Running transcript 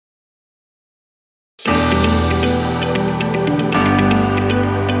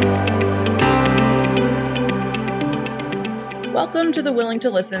Welcome to the Willing to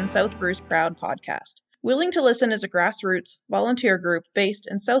Listen South Bruce Proud podcast. Willing to Listen is a grassroots volunteer group based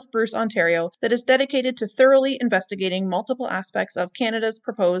in South Bruce, Ontario that is dedicated to thoroughly investigating multiple aspects of Canada's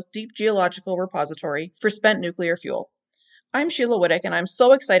proposed deep geological repository for spent nuclear fuel. I'm Sheila Whittick, and I'm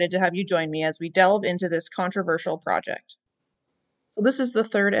so excited to have you join me as we delve into this controversial project. So this is the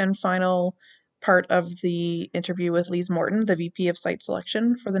third and final part of the interview with Lise Morton, the VP of Site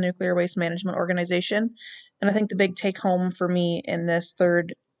Selection for the Nuclear Waste Management Organization. And I think the big take home for me in this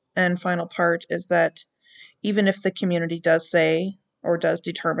third and final part is that even if the community does say or does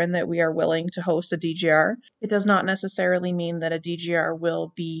determine that we are willing to host a DGR, it does not necessarily mean that a DGR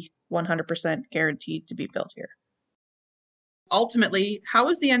will be 100% guaranteed to be built here. Ultimately, how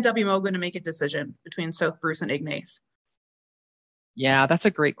is the NWMO going to make a decision between South Bruce and Ignace? Yeah, that's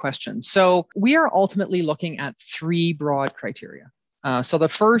a great question. So we are ultimately looking at three broad criteria. So the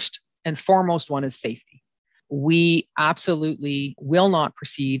first and foremost one is safety. We absolutely will not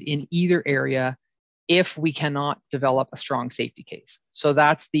proceed in either area if we cannot develop a strong safety case. So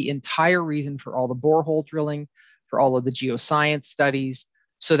that's the entire reason for all the borehole drilling, for all of the geoscience studies,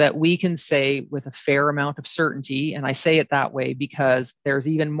 so that we can say with a fair amount of certainty, and I say it that way because there's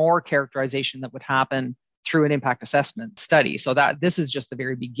even more characterization that would happen through an impact assessment study. So that this is just the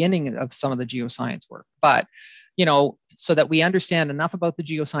very beginning of some of the geoscience work. But, so that we understand enough about the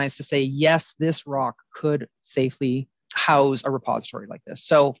geoscience to say, yes, this rock could safely house a repository like this.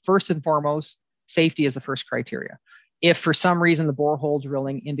 So first and foremost, safety is the first criteria. If for some reason the borehole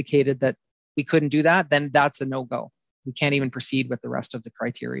drilling indicated that we couldn't do that, then that's a no-go. We can't even proceed with the rest of the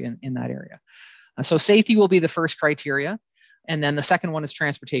criteria in that area. So safety will be the first criteria. And then the second one is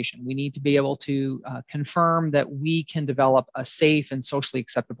transportation. We need to be able to confirm that we can develop a safe and socially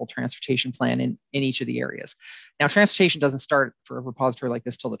acceptable transportation plan in each of the areas. Now, transportation doesn't start for a repository like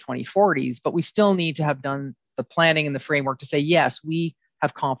this till the 2040s, but we still need to have done the planning and the framework to say, yes, we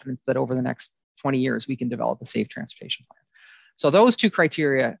have confidence that over the next 20 years, we can develop a safe transportation plan. So those two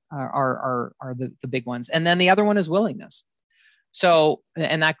criteria are the big ones. And then the other one is willingness. So,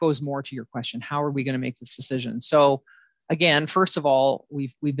 and that goes more to your question, how are we going to make this decision? So again, first of all,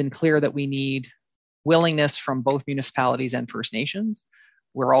 we've been clear that we need willingness from both municipalities and First Nations.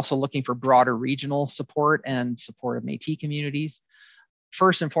 We're also looking for broader regional support and support of Métis communities.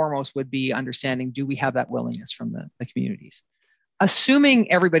 First and foremost would be understanding, do we have that willingness from the communities?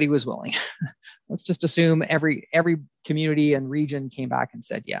 Assuming everybody was willing, let's just assume every community and region came back and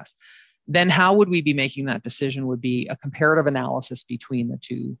said yes. Then how would we be making that decision would be a comparative analysis between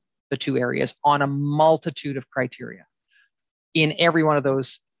the two areas on a multitude of criteria in every one of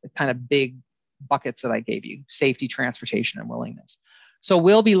those kind of big buckets that I gave you: safety, transportation, and willingness. So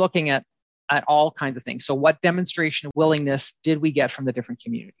we'll be looking at all kinds of things. So what demonstration of willingness did we get from the different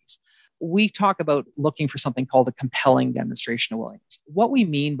communities? We talk about looking for something called a compelling demonstration of willingness. What we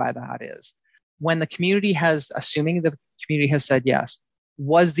mean by that is when the community assuming the community has said yes,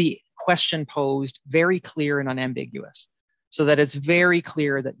 was the question posed very clear and unambiguous, so that it's very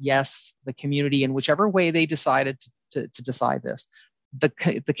clear that yes, the community, in whichever way they decided to decide this, the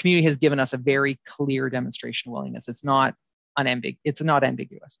community has given us a very clear demonstration of willingness. It's not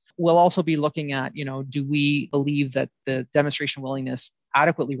ambiguous. We'll also be looking at, do we believe that the demonstration of willingness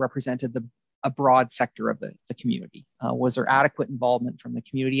adequately represented a broad sector of the community? Was there adequate involvement from the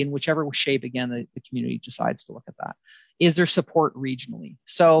community in whichever shape, again, the community decides to look at that? Is there support regionally?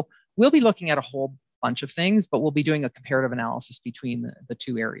 So we'll be looking at a whole bunch of things, but we'll be doing a comparative analysis between the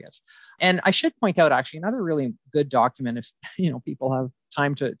two areas. And I should point out, actually, another really good document, if people have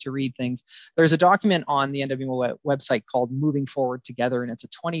time to read things, there's a document on the NWMO website called Moving Forward Together, and it's a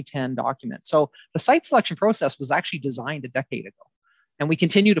 2010 document. So the site selection process was actually designed a decade ago, and we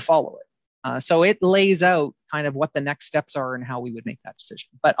continue to follow it. So it lays out kind of what the next steps are and how we would make that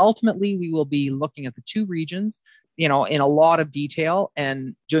decision. But ultimately, we will be looking at the two regions, in a lot of detail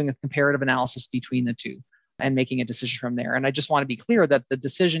and doing a comparative analysis between the two and making a decision from there. And I just want to be clear that the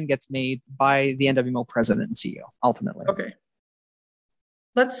decision gets made by the NWMO president and CEO, ultimately. Okay.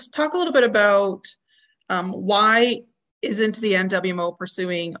 Let's talk a little bit about why isn't the NWMO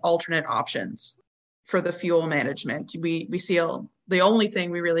pursuing alternate options for the fuel management? We see the only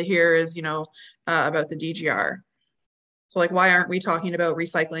thing we really hear is, about the DGR. So why aren't we talking about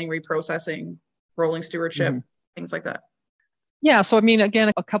recycling, reprocessing, rolling stewardship, things like that? Yeah, so I mean,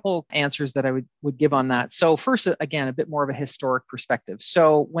 again, a couple answers that I would give on that. So first, again, a bit more of a historic perspective.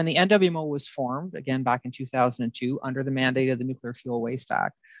 So when the NWMO was formed, again back in 2002, under the mandate of the Nuclear Fuel Waste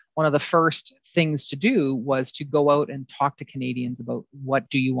Act, one of the first things to do was to go out and talk to Canadians about what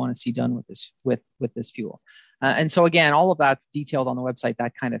do you want to see done with this fuel. And so again, all of that's detailed on the website,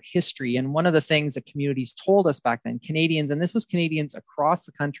 that kind of history. And one of the things that communities told us back then, Canadians, and this was Canadians across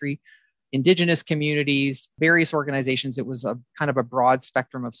the country, Indigenous communities, various organizations. It was a kind of a broad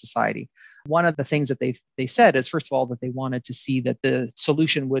spectrum of society. One of the things that they said is, first of all, that they wanted to see that the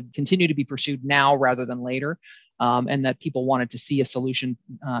solution would continue to be pursued now rather than later, and that people wanted to see a solution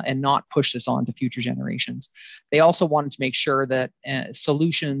and not push this on to future generations. They also wanted to make sure that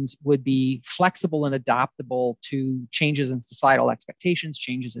solutions would be flexible and adaptable to changes in societal expectations,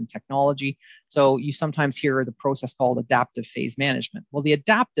 changes in technology. So you sometimes hear the process called adaptive phase management. Well, the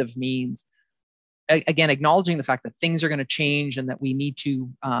adaptive means, again, acknowledging the fact that things are going to change and that we need to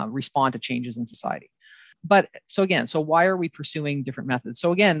respond to changes in society. But so why are we pursuing different methods?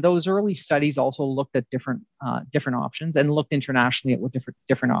 So again, those early studies also looked at different options and looked internationally at what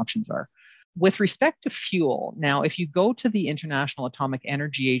different options are. With respect to fuel, now, if you go to the International Atomic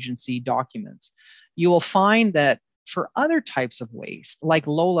Energy Agency documents, you will find that for other types of waste, like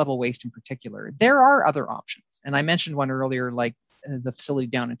low-level waste in particular, there are other options. And I mentioned one earlier, like the facility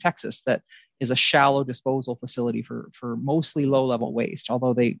down in Texas that is a shallow disposal facility for mostly low-level waste,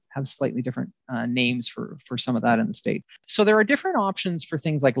 although they have slightly different names for some of that in the state. So there are different options for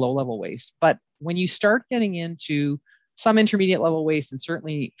things like low-level waste. But when you start getting into some intermediate level waste and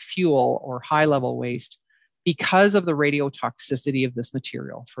certainly fuel or high-level waste, because of the radiotoxicity of this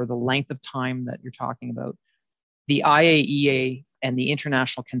material for the length of time that you're talking about, the IAEA and the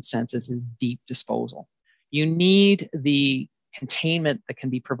international consensus is deep disposal. You need the containment that can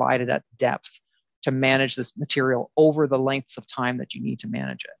be provided at depth to manage this material over the lengths of time that you need to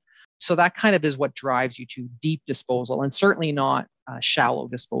manage it. So that kind of is what drives you to deep disposal, and certainly not shallow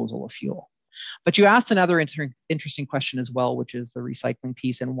disposal of fuel. But you asked another interesting question as well, which is the recycling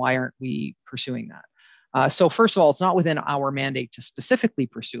piece, and why aren't we pursuing that? So first of all, it's not within our mandate to specifically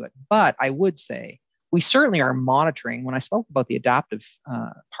pursue it, but I would say we certainly are monitoring. When I spoke about the adaptive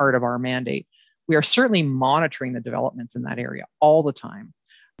part of our mandate, we are certainly monitoring the developments in that area all the time.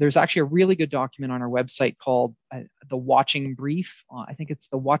 There's actually a really good document on our website called the Watching Brief. I think it's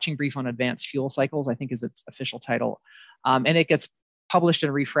the Watching Brief on Advanced Fuel Cycles, I think is its official title. And it gets published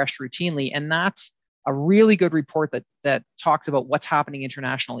and refreshed routinely. And that's a really good report that talks about what's happening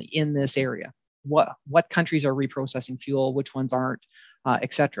internationally in this area. What countries are reprocessing fuel, which ones aren't,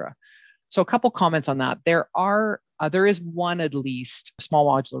 et cetera. So a couple comments on that. There is one, at least, small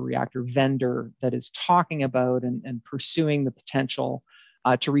modular reactor vendor that is talking about and pursuing the potential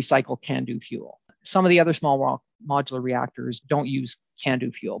to recycle CANDU fuel. Some of the other small modular reactors don't use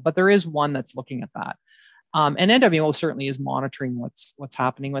CANDU fuel, but there is one that's looking at that. And NWMO certainly is monitoring what's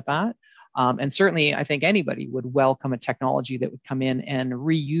happening with that. And certainly, I think anybody would welcome a technology that would come in and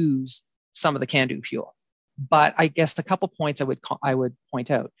reuse some of the CANDU fuel. But I guess a couple points I would point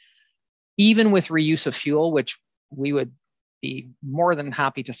out. Even with reuse of fuel, which we would be more than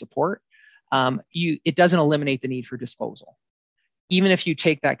happy to support, it doesn't eliminate the need for disposal. Even if you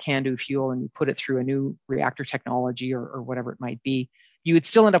take that CANDU fuel and you put it through a new reactor technology or whatever it might be, you would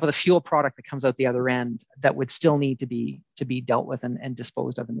still end up with a fuel product that comes out the other end that would still need to be dealt with and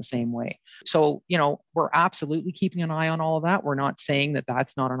disposed of in the same way. So, we're absolutely keeping an eye on all of that. We're not saying that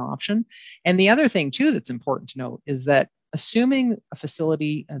that's not an option. And the other thing too that's important to note is that assuming a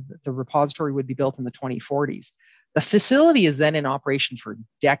facility, the repository would be built in the 2040s, the facility is then in operation for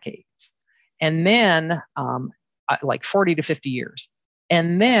decades, and then like 40 to 50 years.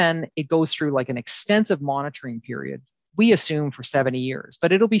 And then it goes through like an extensive monitoring period, we assume for 70 years,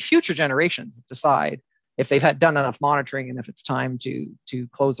 but it'll be future generations that decide if they've done enough monitoring and if it's time to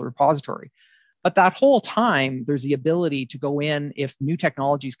close the repository. But that whole time, there's the ability to go in, if new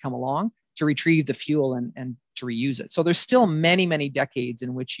technologies come along, to retrieve the fuel and to reuse it. So there's still many, many decades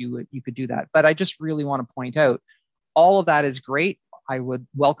in which you could do that. But I just really want to point out, all of that is great. I would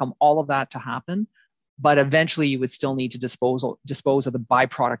welcome all of that to happen. But eventually you would still need to dispose of the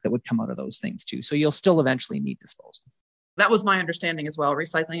byproduct that would come out of those things too. So you'll still eventually need disposal. That was my understanding as well.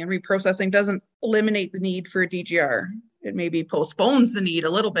 Recycling and reprocessing doesn't eliminate the need for a DGR. It maybe postpones the need a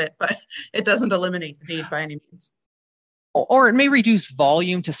little bit, but it doesn't eliminate the need by any means. Or it may reduce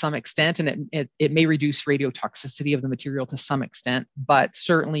volume to some extent, and it may reduce radiotoxicity of the material to some extent, but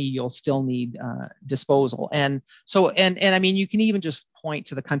certainly you'll still need disposal. And so, and I mean, you can even just point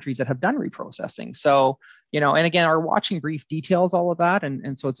to the countries that have done reprocessing. So, and again, our watching brief details all of that,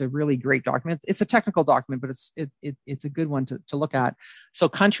 and so it's a really great document. It's a technical document, but it's a good one to look at. So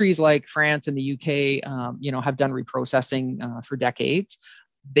countries like France and the UK, have done reprocessing for decades.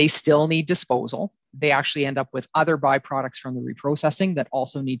 They still need disposal. They actually end up with other byproducts from the reprocessing that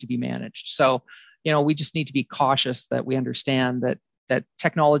also need to be managed. So, we just need to be cautious that we understand that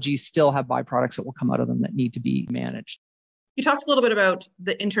technologies still have byproducts that will come out of them that need to be managed. You talked a little bit about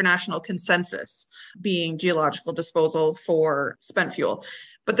the international consensus being geological disposal for spent fuel,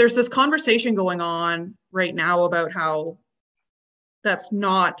 but there's this conversation going on right now about how that's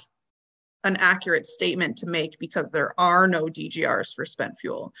not an accurate statement to make because there are no DGRs for spent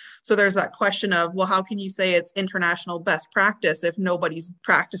fuel. So there's that question of, well, how can you say it's international best practice if nobody's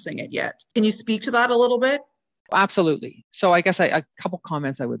practicing it yet? Can you speak to that a little bit? Absolutely. So I guess a couple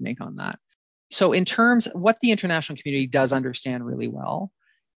comments I would make on that. So in terms of what the international community does understand really well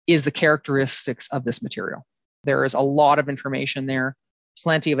is the characteristics of this material. There is a lot of information there,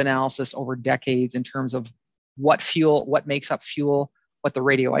 plenty of analysis over decades in terms of what makes up fuel, what the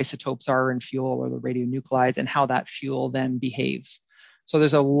radioisotopes are in fuel or the radionuclides, and how that fuel then behaves. So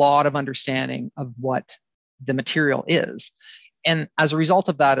there's a lot of understanding of what the material is. And as a result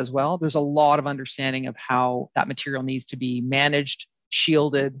of that as well, there's a lot of understanding of how that material needs to be managed,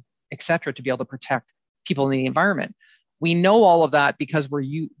 shielded, et cetera, to be able to protect people in the environment. We know all of that because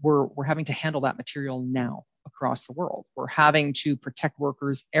we're having to handle that material now across the world. We're having to protect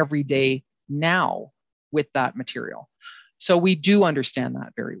workers every day now with that material. So we do understand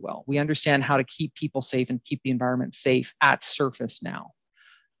that very well. We understand how to keep people safe and keep the environment safe at surface now.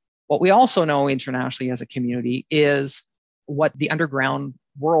 What we also know internationally as a community is what the underground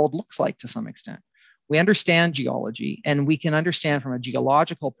world looks like to some extent. We understand geology, and we can understand from a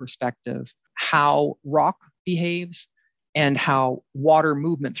geological perspective how rock behaves and how water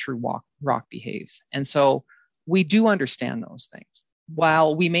movement through rock behaves. And so we do understand those things.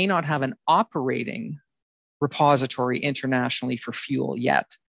 While we may not have an operating repository internationally for fuel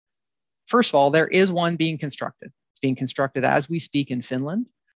yet. First of all, there is one being constructed. It's being constructed as we speak in Finland.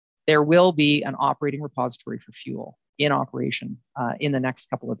 There will be an operating repository for fuel in operation in the next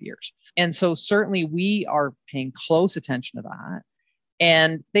couple of years. And so certainly we are paying close attention to that.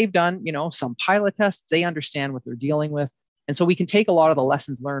 And they've done, some pilot tests. They understand what they're dealing with. And so we can take a lot of the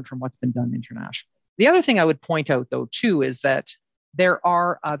lessons learned from what's been done internationally. The other thing I would point out, though, too, is that there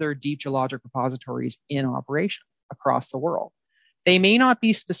are other deep geologic repositories in operation across the world. They may not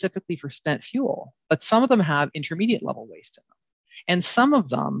be specifically for spent fuel, but some of them have intermediate level waste in them. And some of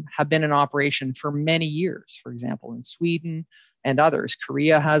them have been in operation for many years, for example, in Sweden and others.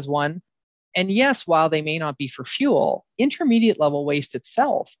 Korea has one. And yes, while they may not be for fuel, intermediate level waste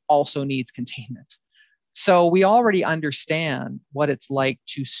itself also needs containment. So we already understand what it's like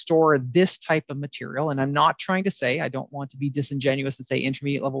to store this type of material. And I'm not trying to say, I don't want to be disingenuous and say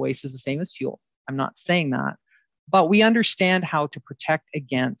intermediate level waste is the same as fuel. I'm not saying that. But we understand how to protect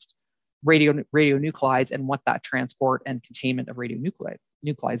against radionuclides and what that transport and containment of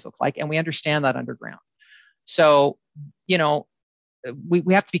radionuclides look like. And we understand that underground. So, we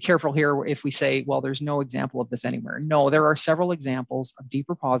have to be careful here if we say, well, there's no example of this anywhere. No, there are several examples of deep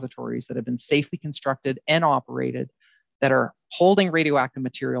repositories that have been safely constructed and operated that are holding radioactive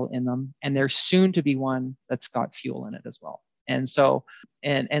material in them. And there's soon to be one that's got fuel in it as well. And so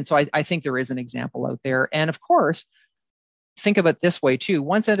I think there is an example out there. And of course, think of it this way too.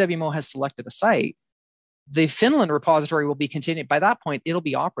 Once NWMO has selected a site, the Finland repository will be continued. By that point, it'll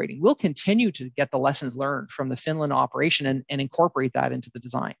be operating. We'll continue to get the lessons learned from the Finland operation and incorporate that into the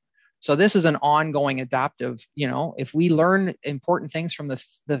design. So this is an ongoing adaptive, if we learn important things from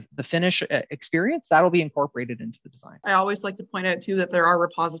the Finnish experience, that'll be incorporated into the design. I always like to point out too, that there are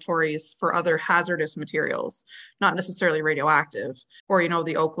repositories for other hazardous materials, not necessarily radioactive, or, the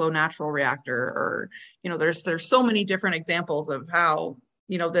Oklo natural reactor, or, there's so many different examples of how,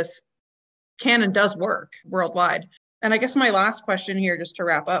 this can and does work worldwide. And I guess my last question here, just to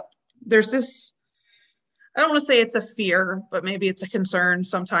wrap up, there's this, I don't want to say it's a fear, but maybe it's a concern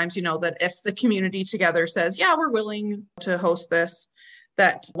sometimes, that if the community together says, yeah, we're willing to host this,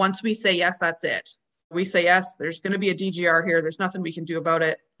 that once we say yes, that's it. We say yes, there's going to be a DGR here. There's nothing we can do about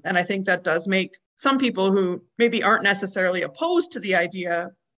it. And I think that does make some people who maybe aren't necessarily opposed to the idea,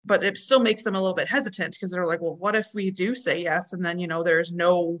 but it still makes them a little bit hesitant because they're like, well, what if we do say yes? And then, there's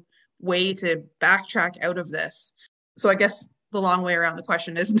no way to backtrack out of this. So I guess the long way around the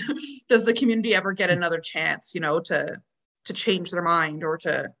question is, does the community ever get another chance, to to change their mind or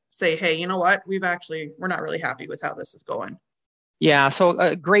to say, hey, you know what, we're not really happy with how this is going? Yeah, so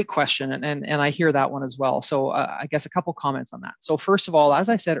a great question, and I hear that one as well. So I guess a couple comments on that. So first of all, as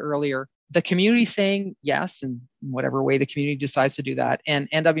I said earlier, the community saying yes in whatever way the community decides to do that, and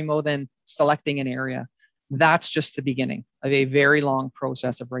NWMO then selecting an area, that's just the beginning of a very long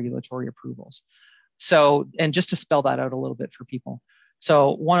process of regulatory approvals. So, and just to spell that out a little bit for people.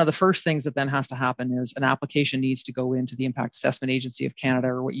 So one of the first things that then has to happen is an application needs to go into the Impact Assessment Agency of Canada,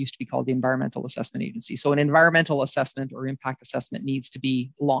 or what used to be called the Environmental Assessment Agency. So an environmental assessment or impact assessment needs to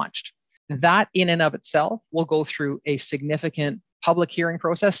be launched. That in and of itself will go through a significant public hearing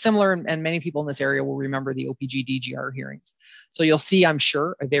process, similar, and many people in this area will remember the OPG DGR hearings. So you'll see, I'm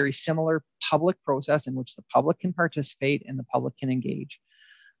sure, a very similar public process in which the public can participate and the public can engage.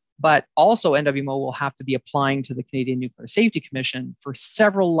 But also NWMO will have to be applying to the Canadian Nuclear Safety Commission for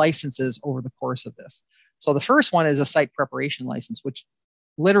several licenses over the course of this. So the first one is a site preparation license, which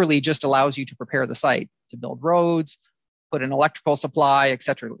literally just allows you to prepare the site to build roads, put an electrical supply, et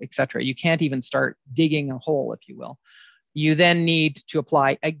cetera, et cetera. You can't even start digging a hole, if you will. You then need to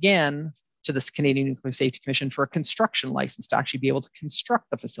apply again to the Canadian Nuclear Safety Commission for a construction license to actually be able to construct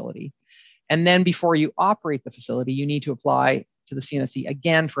the facility. And then before you operate the facility, you need to apply to the CNSC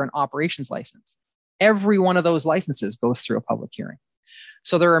again for an operations license. Every one of those licenses goes through a public hearing.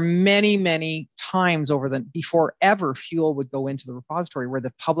 So there are many, many times before ever fuel would go into the repository where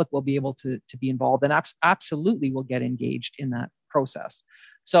the public will be able to be involved and absolutely will get engaged in that process.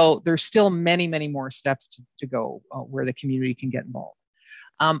 So there's still many, many more steps to go where the community can get involved.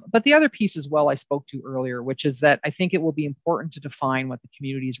 But the other piece as well I spoke to earlier, which is that I think it will be important to define what the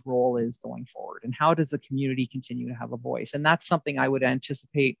community's role is going forward and how does the community continue to have a voice. And that's something I would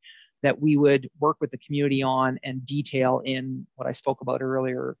anticipate that we would work with the community on and detail in what I spoke about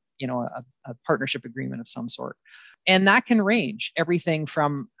earlier, a partnership agreement of some sort. And that can range everything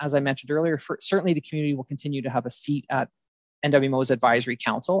from, as I mentioned earlier, certainly the community will continue to have a seat at NWMO's advisory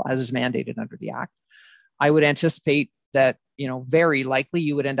council as is mandated under the Act. I would anticipate that, very likely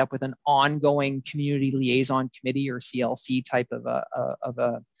you would end up with an ongoing community liaison committee or CLC type of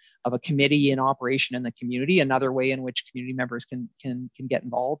a committee in operation in the community, another way in which community members can get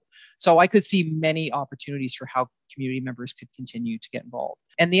involved. So I could see many opportunities for how community members could continue to get involved.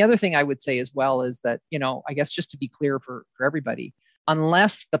 And the other thing I would say as well is that, I guess just to be clear for everybody,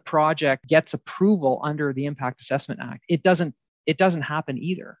 unless the project gets approval under the Impact Assessment Act, it doesn't happen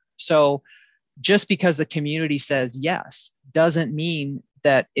either. So just because the community says yes doesn't mean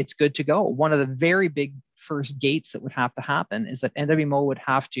that it's good to go. One of the very big first gates that would have to happen is that NWMO would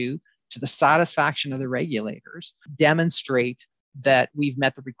have to the satisfaction of the regulators, demonstrate that we've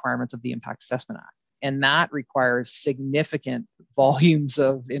met the requirements of the Impact Assessment Act. And that requires significant volumes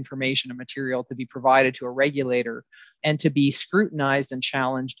of information and material to be provided to a regulator and to be scrutinized and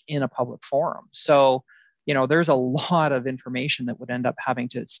challenged in a public forum. So, there's a lot of information that would end up having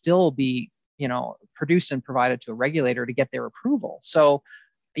to still be produced and provided to a regulator to get their approval. So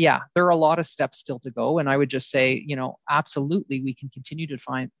yeah, there are a lot of steps still to go. And I would just say, absolutely, we can continue to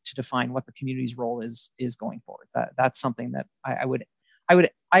define what the community's role is going forward. That's something that I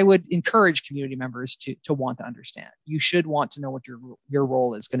would encourage community members to want to understand. You should want to know what your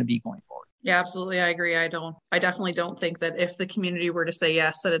role is going to be going forward. Yeah, absolutely. I agree. I definitely don't think that if the community were to say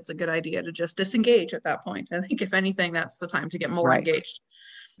yes, that it's a good idea to just disengage at that point. I think if anything, that's the time to get more engaged.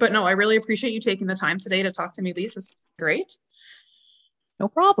 But no, I really appreciate you taking the time today to talk to me, Lisa. This is great. No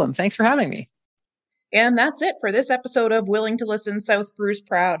problem. Thanks for having me. And that's it for this episode of Willing to Listen South Bruce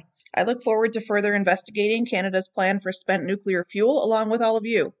Proud. I look forward to further investigating Canada's plan for spent nuclear fuel along with all of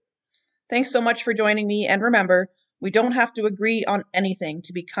you. Thanks so much for joining me, and remember, we don't have to agree on anything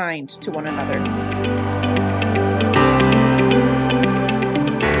to be kind to one another.